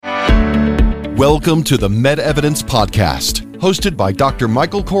Welcome to the MedEvidence Podcast, hosted by Dr.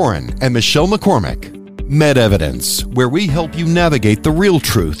 Michael Koren and Michelle McCormick. MedEvidence, where we help you navigate the real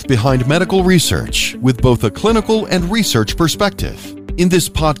truth behind medical research with both a clinical and research perspective. In this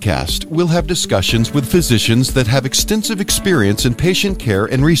podcast, we'll have discussions with physicians that have extensive experience in patient care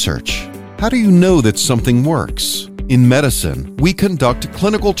and research. How do you know that something works? In medicine, we conduct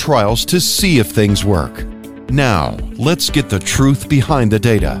clinical trials to see if things work. Now, let's get the truth behind the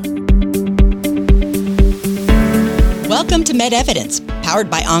data. Welcome to MedEvidence, powered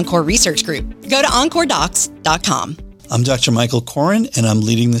by Encore Research Group. Go to EncoreDocs.com. I'm Dr. Michael Koren, and I'm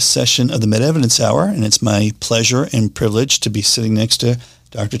leading this session of the MedEvidence Hour, and it's my pleasure and privilege to be sitting next to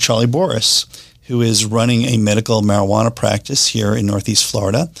Dr. Charlie Boris, who is running a medical marijuana practice here in Northeast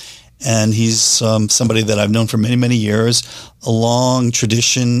Florida. And he's somebody that I've known for many, many years, a long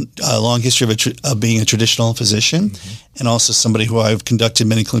history of being a traditional physician, and also somebody who I've conducted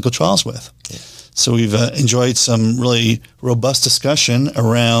many clinical trials with. Yeah. So we've enjoyed some really robust discussion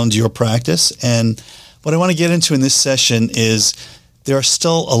around your practice. And what I want to get into in this session is there are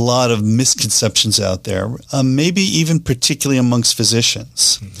still a lot of misconceptions out there, maybe even particularly amongst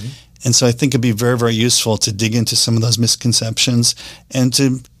physicians. And so I think it'd be very, very useful to dig into some of those misconceptions and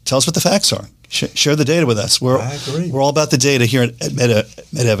to tell us what the facts are. Share the data with us. I agree. We're all about the data here at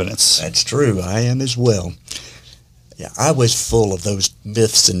MedEvidence. That's true. I am as well. Yeah, I was full of those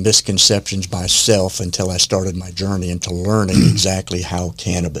myths and misconceptions myself until I started my journey into learning exactly how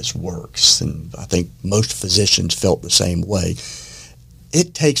cannabis works. And I think most physicians felt the same way.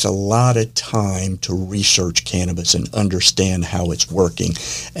 It takes a lot of time to research cannabis and understand how it's working.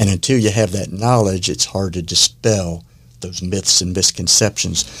 And until you have that knowledge, it's hard to dispel those myths and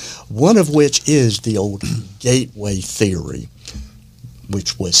misconceptions, one of which is the old gateway theory,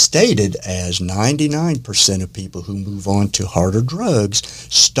 which was stated as 99% of people who move on to harder drugs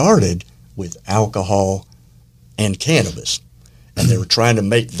started with alcohol and cannabis. And they were trying to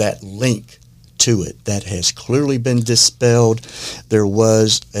make that link to it. That has clearly been dispelled. There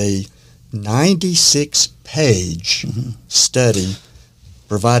was a 96-page study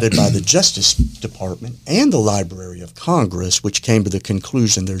provided by the Justice Department and the Library of Congress, which came to the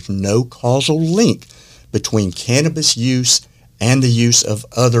conclusion there's no causal link between cannabis use and the use of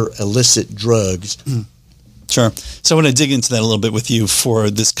other illicit drugs. Sure. So I want to dig into that a little bit with you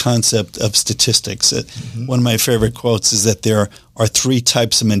for this concept of statistics. One of my favorite quotes is that there are three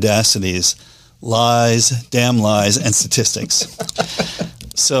types of mendacities: lies, damn lies, and statistics.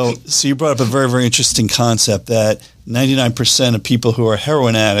 So you brought up a very, very interesting concept that 99% of people who are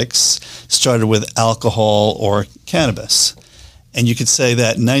heroin addicts started with alcohol or cannabis. And you could say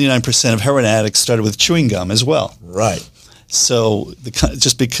that 99% of heroin addicts started with chewing gum as well. Right. So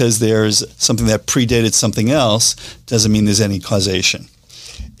just because there's something that predated something else doesn't mean there's any causation.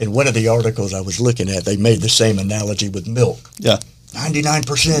 In one of the articles I was looking at, they made the same analogy with milk. Yeah.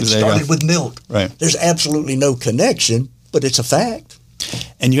 99% started with milk. Right. There's absolutely no connection, but it's a fact.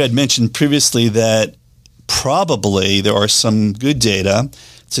 And you had mentioned previously that probably there are some good data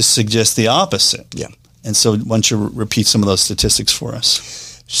to suggest the opposite. Yeah. And so why don't you repeat some of those statistics for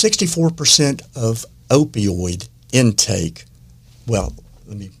us? 64% of opioid intake, well,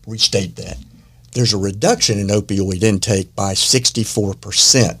 let me restate that. There's a reduction in opioid intake by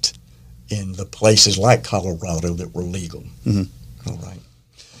 64% in the places like Colorado that were legal. All right.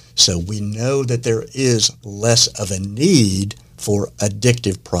 So we know that there is less of a need for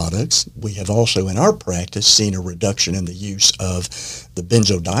addictive products. We have also in our practice seen a reduction in the use of the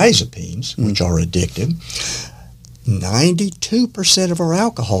benzodiazepines, which are addictive. 92% of our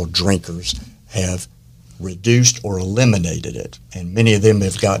alcohol drinkers have reduced or eliminated it, and many of them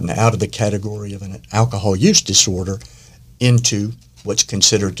have gotten out of the category of an alcohol use disorder into what's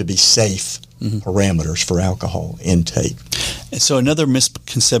considered to be safe parameters for alcohol intake. And so another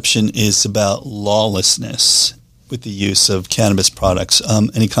misconception is about lawlessness with the use of cannabis products.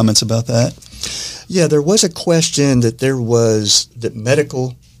 Any comments about that? Yeah, there was a question that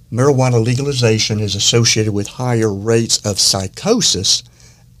medical marijuana legalization is associated with higher rates of psychosis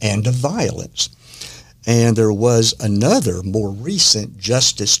and of violence. And there was another more recent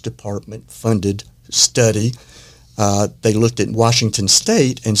Justice Department funded study. They looked at Washington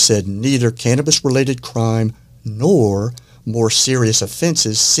State and said neither cannabis-related crime nor more serious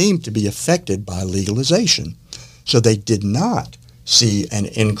offenses seem to be affected by legalization. So they did not see an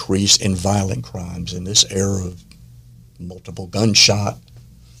increase in violent crimes in this era of multiple gunshot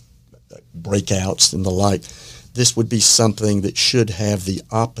breakouts and the like. This would be something that should have the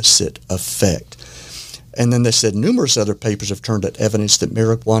opposite effect. And then they said numerous other papers have turned up evidence that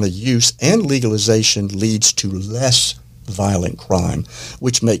marijuana use and legalization leads to less violent crime,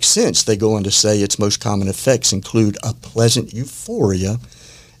 which makes sense. They go on to say its most common effects include a pleasant euphoria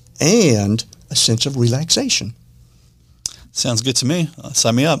and a sense of relaxation. Sounds good to me.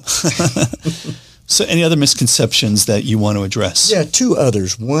 Sign me up. So any other misconceptions that you want to address? Yeah, two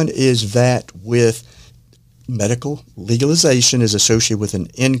others. One is that with medical legalization is associated with an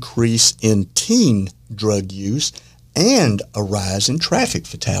increase in teen drug use and a rise in traffic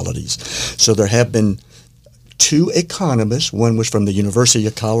fatalities. So there have been two economists. One was from the University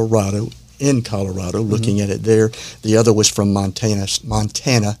of Colorado in Colorado, looking at it there. The other was from Montana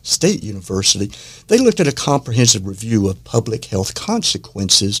State University. They looked at a comprehensive review of public health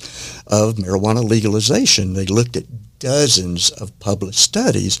consequences of marijuana legalization. They looked at dozens of published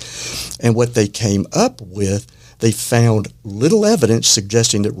studies, and what they came up with, they found little evidence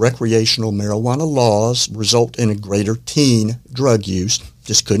suggesting that recreational marijuana laws result in a greater teen drug use.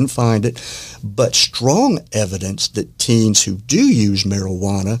 Just couldn't find it. But strong evidence that teens who do use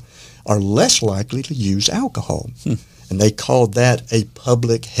marijuana are less likely to use alcohol. And they called that a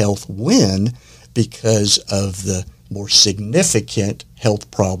public health win because of the more significant health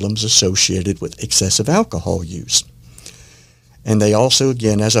problems associated with excessive alcohol use. And they also,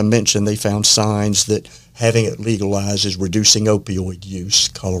 again, as I mentioned, they found signs that having it legalized is reducing opioid use.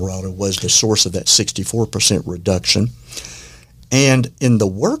 Colorado was the source of that 64% reduction. And in the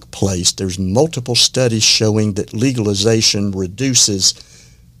workplace, there's multiple studies showing that legalization reduces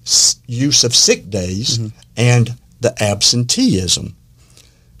use of sick days and the absenteeism.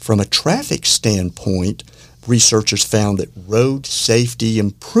 From a traffic standpoint, researchers found that road safety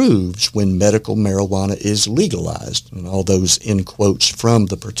improves when medical marijuana is legalized, and all those in quotes from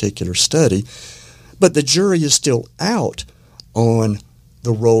the particular study. But the jury is still out on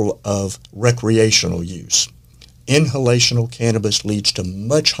the role of recreational use. Inhalational cannabis leads to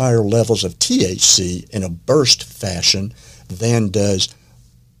much higher levels of THC in a burst fashion than does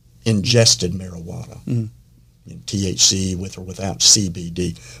ingested marijuana. THC with or without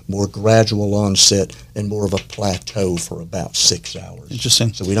CBD, more gradual onset and more of a plateau for about 6 hours.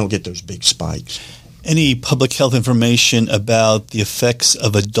 Interesting. So we don't get those big spikes. Any public health information about the effects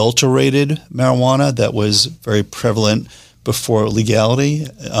of adulterated marijuana that was very prevalent before legality?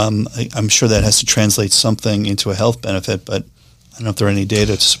 I'm sure that has to translate something into a health benefit, but I don't know if there are any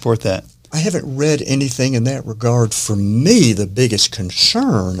data to support that. I haven't read anything in that regard. For me, the biggest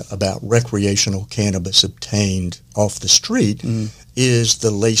concern about recreational cannabis obtained off the street is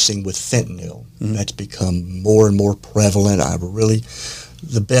the lacing with fentanyl. That's become more and more prevalent.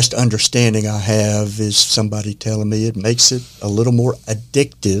 The best understanding I have is somebody telling me it makes it a little more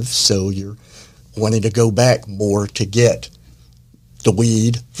addictive, so you're wanting to go back more to get the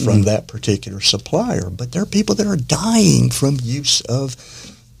weed from that particular supplier. But there are people that are dying from use of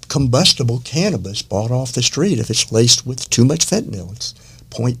combustible cannabis bought off the street if it's laced with too much fentanyl. It's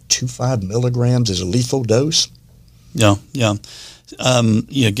 0.25 milligrams is a lethal dose. Yeah.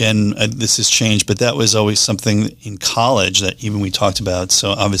 Again, this has changed, but that was always something in college that even we talked about.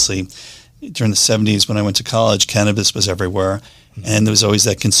 So obviously, during the 70s when I went to college, cannabis was everywhere, and there was always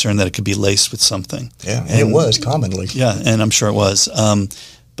that concern that it could be laced with something. Yeah, and it was commonly. Yeah, and I'm sure it was.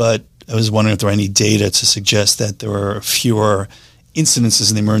 But I was wondering if there were any data to suggest that there were fewer incidences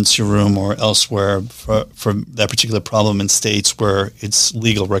in the emergency room or elsewhere for that particular problem in states where it's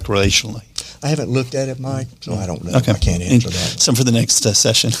legal recreationally. I haven't looked at it, Mike, so I don't know. Okay. I can't answer that. Some for the next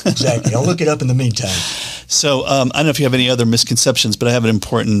session. Exactly. I'll look it up in the meantime. So I don't know if you have any other misconceptions, but I have an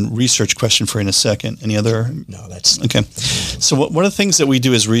important research question for you in a second. Any other? No, that's... Okay. So one of the things that we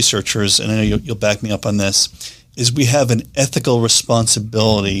do as researchers, and I know you'll back me up on this, is we have an ethical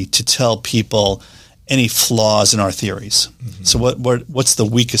responsibility to tell people any flaws in our theories. So what's the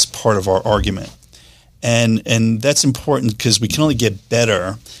weakest part of our argument? And that's important because we can only get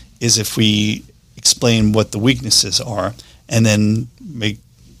better is if we explain what the weaknesses are and then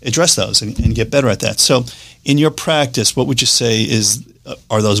address those and get better at that. So in your practice, what would you say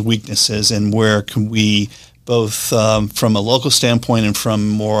are those weaknesses, and where can we both from a local standpoint and from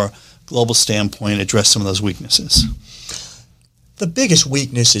a more global standpoint address some of those weaknesses? The biggest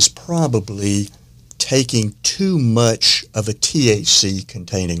weakness is probably taking too much of a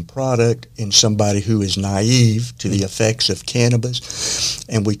THC-containing product in somebody who is naive to the effects of cannabis,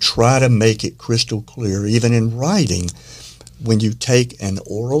 and we try to make it crystal clear, even in writing. When you take an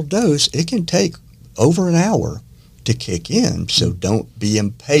oral dose, it can take over an hour to kick in, so don't be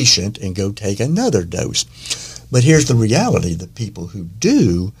impatient and go take another dose. But here's the reality. The people who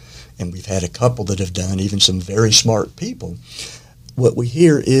do, and we've had a couple that have done, even some very smart people, what we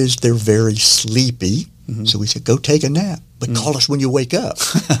hear is they're very sleepy, So we said, go take a nap, but call us when you wake up.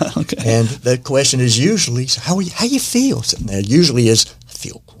 Okay. And the question is usually, so how you feel? And it usually is, I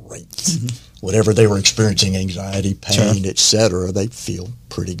feel great. Whatever they were experiencing, anxiety, pain, etc., they feel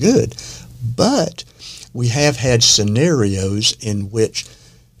pretty good. But we have had scenarios in which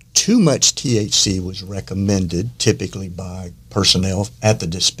too much THC was recommended, typically by personnel at the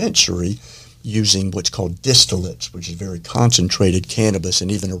dispensary, using what's called distillates, which is very concentrated cannabis,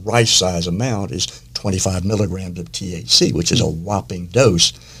 and even a rice-size amount is 25 milligrams of THC, which is a whopping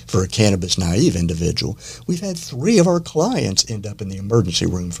dose for a cannabis-naive individual. We've had 3 of our clients end up in the emergency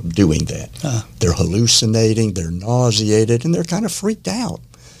room from doing that. They're hallucinating, they're nauseated, and they're kind of freaked out.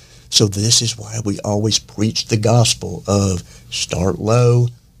 So this is why we always preach the gospel of start low,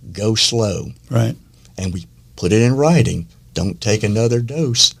 go slow. Right. And we put it in writing. Don't take another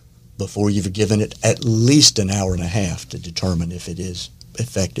dose before you've given it at least an hour and a half to determine if it is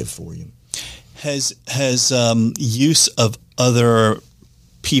effective for you. Has use of other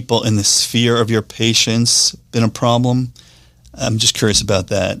people in the sphere of your patients been a problem? I'm just curious about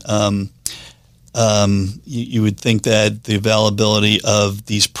that. You would think that the availability of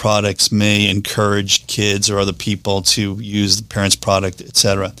these products may encourage kids or other people to use the parents' product, et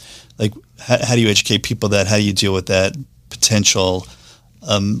cetera. Like, how do you educate people that? How do you deal with that potential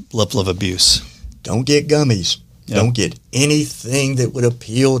level of abuse? Don't get gummies. Yep. Don't get anything that would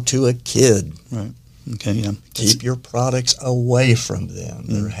appeal to a kid. Right. Okay, yeah. Keep your products away from them.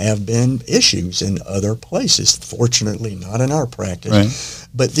 There have been issues in other places, fortunately not in our practice. Right.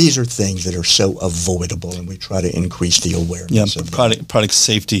 But these are things that are so avoidable, and we try to increase the awareness of product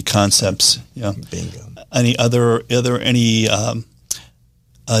safety concepts. Yeah. Bingo. Any other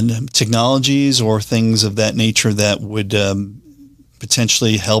technologies or things of that nature that would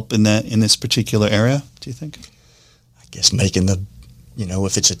potentially help in this particular area, do you think? I guess making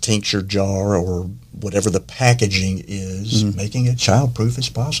if it's a tincture jar or whatever the packaging is, making it childproof as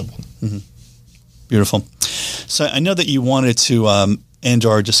possible. Beautiful. So I know that you wanted to end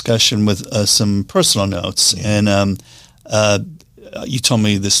our discussion with some personal notes, and you told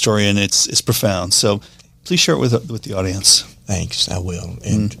me this story, and it's profound. So please share it with the audience. Thanks, I will.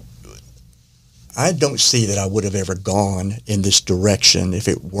 And I don't see that I would have ever gone in this direction if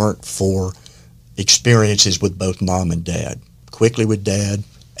it weren't for experiences with both mom and dad. Quickly with dad,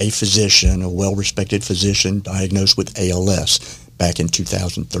 a physician, a well-respected physician, diagnosed with ALS back in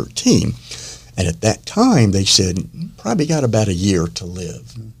 2013. And at that time, they said, probably got about a year to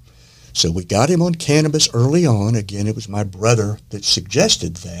live. So we got him on cannabis early on. Again, it was my brother that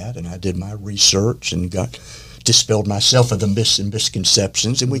suggested that, and I did my research and dispelled myself of the myths and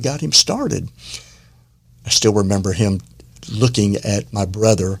misconceptions, and we got him started. I still remember him looking at my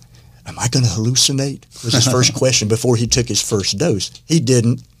brother. Am I going to hallucinate? Was his first question before he took his first dose. He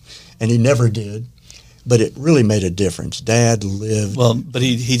didn't, and he never did, but it really made a difference. Dad lived... Well, but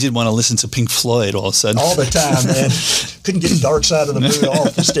he did want to listen to Pink Floyd all of a sudden. All the time, man. Couldn't get Dark Side of the Moon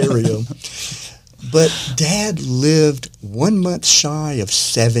off the stereo. But Dad lived 1 month shy of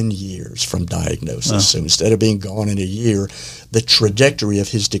 7 years from diagnosis. So instead of being gone in a year, the trajectory of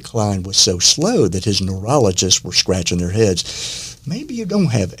his decline was so slow that his neurologists were scratching their heads. Maybe you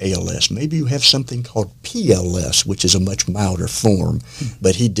don't have ALS. Maybe you have something called PLS, which is a much milder form.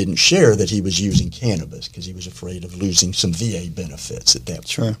 But he didn't share that he was using cannabis because he was afraid of losing some VA benefits at that point.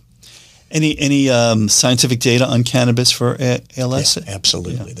 Sure. Any scientific data on cannabis for ALS? Yeah,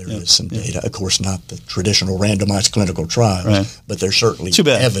 absolutely. There is some data. Of course, not the traditional randomized clinical trials, but there's certainly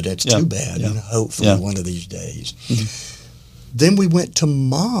evidence. Too bad. And hopefully one of these days. Then we went to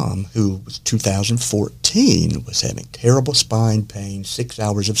Mom, who was 2014, was having terrible spine pain, 6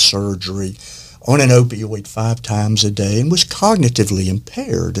 hours of surgery, on an opioid 5 times a day, and was cognitively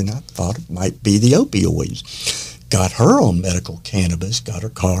impaired. And I thought it might be the opioids. Got her on medical cannabis, got her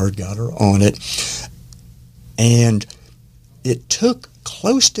card, got her on it. And it took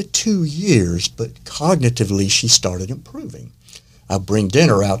close to 2 years, but cognitively she started improving. I bring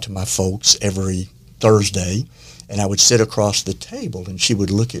dinner out to my folks every Thursday, and I would sit across the table, and she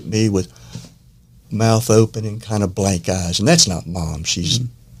would look at me with mouth open and kind of blank eyes. And that's not Mom. She's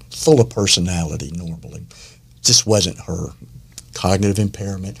full of personality normally. Just wasn't her. Cognitive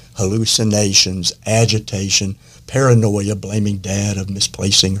impairment, hallucinations, agitation, paranoia, blaming Dad of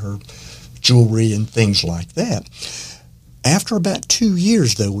misplacing her jewelry and things like that. After about 2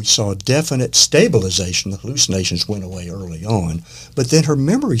 years, though, we saw definite stabilization. The hallucinations went away early on, but then her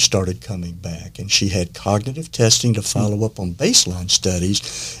memory started coming back, and she had cognitive testing to follow up on baseline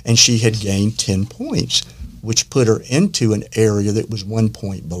studies, and she had gained 10 points, which put her into an area that was 1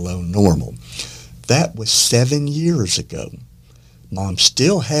 point below normal. That was 7 years ago. Mom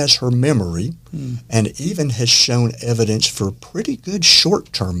still has her memory and even has shown evidence for pretty good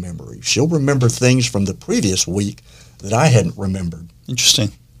short-term memory. She'll remember things from the previous week that I hadn't remembered.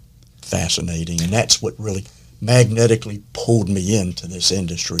 Interesting. Fascinating. And that's what really magnetically pulled me into this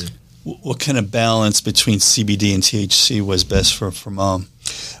industry. What kind of balance between CBD and THC was best for Mom?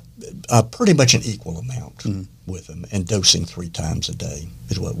 Pretty much an equal amount with them, and dosing 3 times a day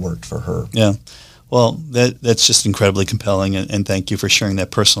is what worked for her. Yeah. Well, that's just incredibly compelling, and thank you for sharing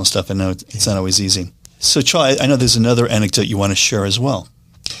that personal stuff. I know it's not always easy. So, Charlie, I know there's another anecdote you want to share as well.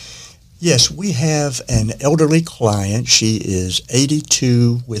 Yes, we have an elderly client. She is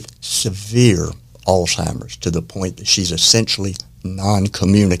 82 with severe Alzheimer's, to the point that she's essentially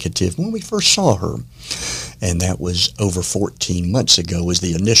non-communicative when we first saw her. And that was over 14 months ago was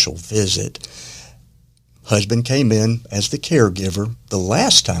the initial visit. Husband came in as the caregiver the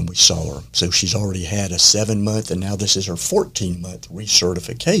last time we saw her. So she's already had a 7-month, and now this is her 14-month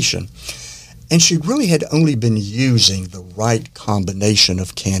recertification. And she really had only been using the right combination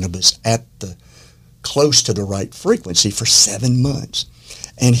of cannabis at the close to the right frequency for 7 months.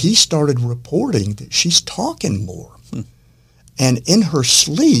 And he started reporting that she's talking more. And in her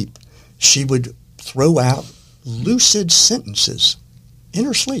sleep, she would throw out lucid sentences in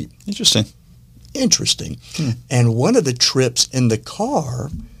her sleep. Interesting. And one of the trips in the car,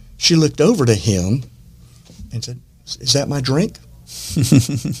 she looked over to him and said, "Is that my drink?"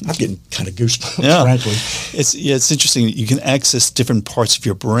 I'm getting kind of goosebumps, frankly. It's interesting. You can access different parts of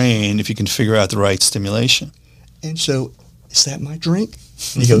your brain if you can figure out the right stimulation. And so, "Is that my drink?"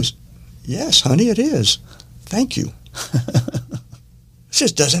 And he goes, "Yes, honey, it is. Thank you." It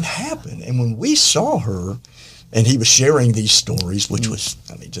just doesn't happen. And when we saw her, and he was sharing these stories, which was,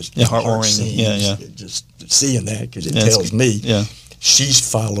 just heart-warming. Just seeing that, because it tells me she's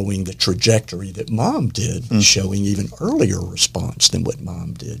following the trajectory that Mom did, showing even earlier response than what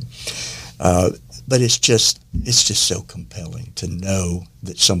Mom did. But it's just so compelling to know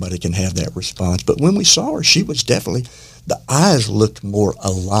that somebody can have that response. But when we saw her, she was definitely, the eyes looked more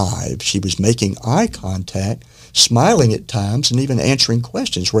alive. She was making eye contact, smiling at times, and even answering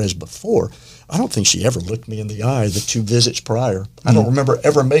questions, whereas before, I don't think she ever looked me in the eye the 2 visits prior. I don't remember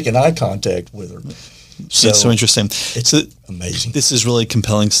ever making eye contact with her. So it's so interesting. It's amazing. This is really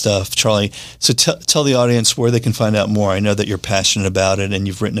compelling stuff, Charlie. So tell the audience where they can find out more. I know that you're passionate about it and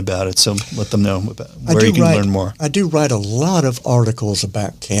you've written about it, so let them know about where you can learn more. I do write a lot of articles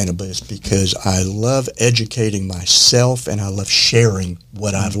about cannabis because I love educating myself and I love sharing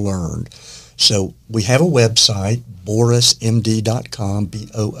what I've learned. So we have a website, borismd.com,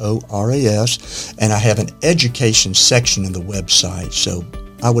 BOORAS, and I have an education section in the website. So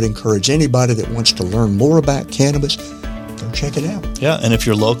I would encourage anybody that wants to learn more about cannabis, go check it out. Yeah, and if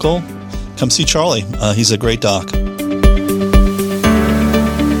you're local, come see Charlie. He's a great doc.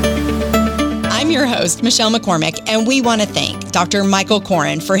 I'm your host, Michelle McCormick, and we want to thank Dr. Michael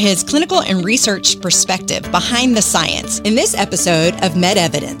Koren for his clinical and research perspective behind the science in this episode of Med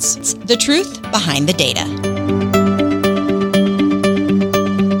Evidence, the truth behind the data.